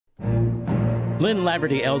Lynn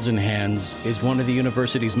Laverty Elsenhans is one of the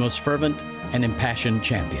university's most fervent and impassioned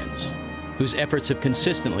champions, whose efforts have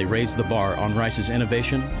consistently raised the bar on rice's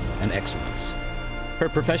innovation and excellence. Her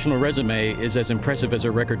professional resume is as impressive as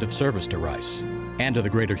her record of service to Rice and to the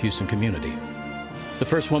greater Houston community. The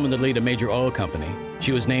first woman to lead a major oil company,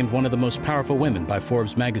 she was named one of the most powerful women by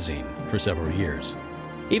Forbes magazine for several years.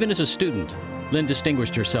 Even as a student, Lynn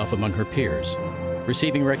distinguished herself among her peers,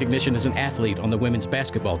 receiving recognition as an athlete on the women's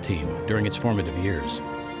basketball team during its formative years,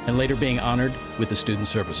 and later being honored with the Student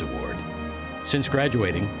Service Award. Since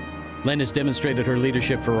graduating, Lynn has demonstrated her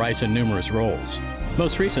leadership for Rice in numerous roles.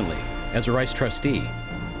 Most recently, as a Rice trustee,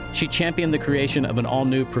 she championed the creation of an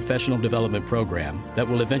all-new professional development program that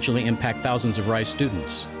will eventually impact thousands of Rice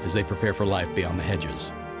students as they prepare for life beyond the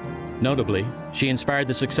hedges. Notably, she inspired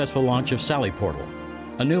the successful launch of Sally Portal,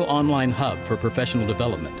 a new online hub for professional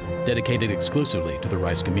development dedicated exclusively to the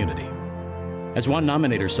Rice community. As one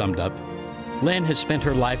nominator summed up, Lynn has spent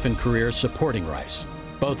her life and career supporting Rice,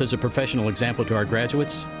 both as a professional example to our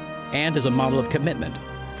graduates and as a model of commitment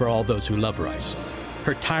for all those who love Rice.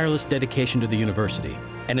 Her tireless dedication to the university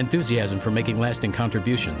and enthusiasm for making lasting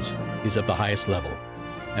contributions is of the highest level,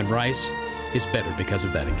 and Rice is better because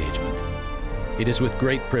of that engagement. It is with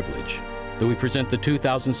great privilege that we present the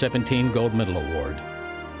 2017 Gold Medal Award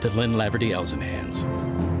to Lynn Laverty Elsenhans.